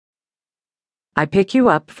I pick you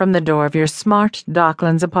up from the door of your smart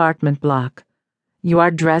Docklands apartment block. You are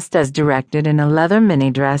dressed as directed in a leather mini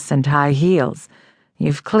dress and high heels.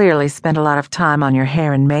 You've clearly spent a lot of time on your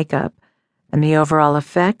hair and makeup, and the overall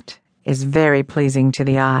effect is very pleasing to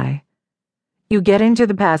the eye. You get into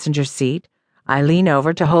the passenger seat. I lean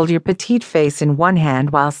over to hold your petite face in one hand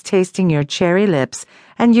whilst tasting your cherry lips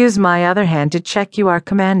and use my other hand to check you are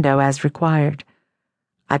commando as required.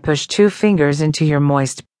 I push 2 fingers into your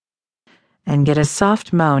moist and get a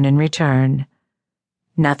soft moan in return.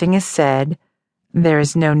 Nothing is said. There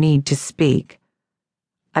is no need to speak.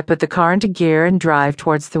 I put the car into gear and drive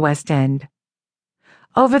towards the West End.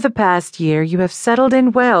 Over the past year, you have settled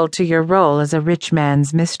in well to your role as a rich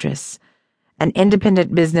man's mistress. An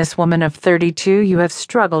independent businesswoman of 32, you have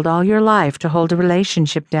struggled all your life to hold a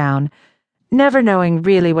relationship down. Never knowing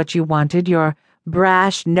really what you wanted, your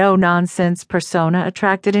brash, no-nonsense persona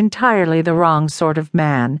attracted entirely the wrong sort of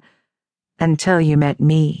man. Until you met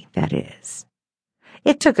me, that is.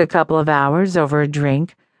 It took a couple of hours over a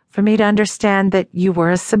drink for me to understand that you were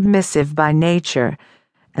a submissive by nature,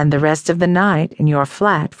 and the rest of the night in your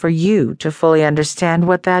flat for you to fully understand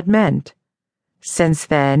what that meant. Since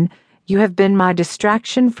then, you have been my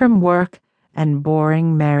distraction from work and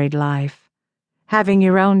boring married life. Having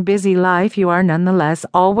your own busy life, you are nonetheless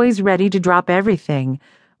always ready to drop everything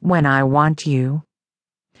when I want you.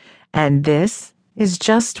 And this is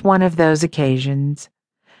just one of those occasions.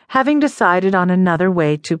 Having decided on another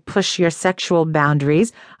way to push your sexual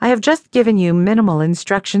boundaries, I have just given you minimal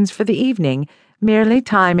instructions for the evening, merely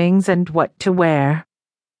timings and what to wear.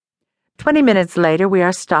 20 minutes later, we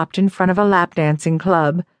are stopped in front of a lap dancing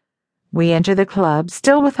club. We enter the club,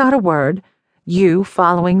 still without a word, you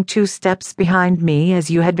following 2 steps behind me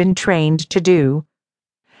as you had been trained to do.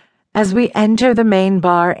 As we enter the main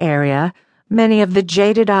bar area, many of the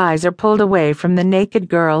jaded eyes are pulled away from the naked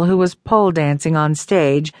girl who was pole dancing on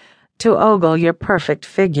stage to ogle your perfect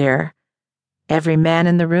figure. Every man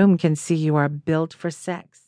in the room can see you are built for sex.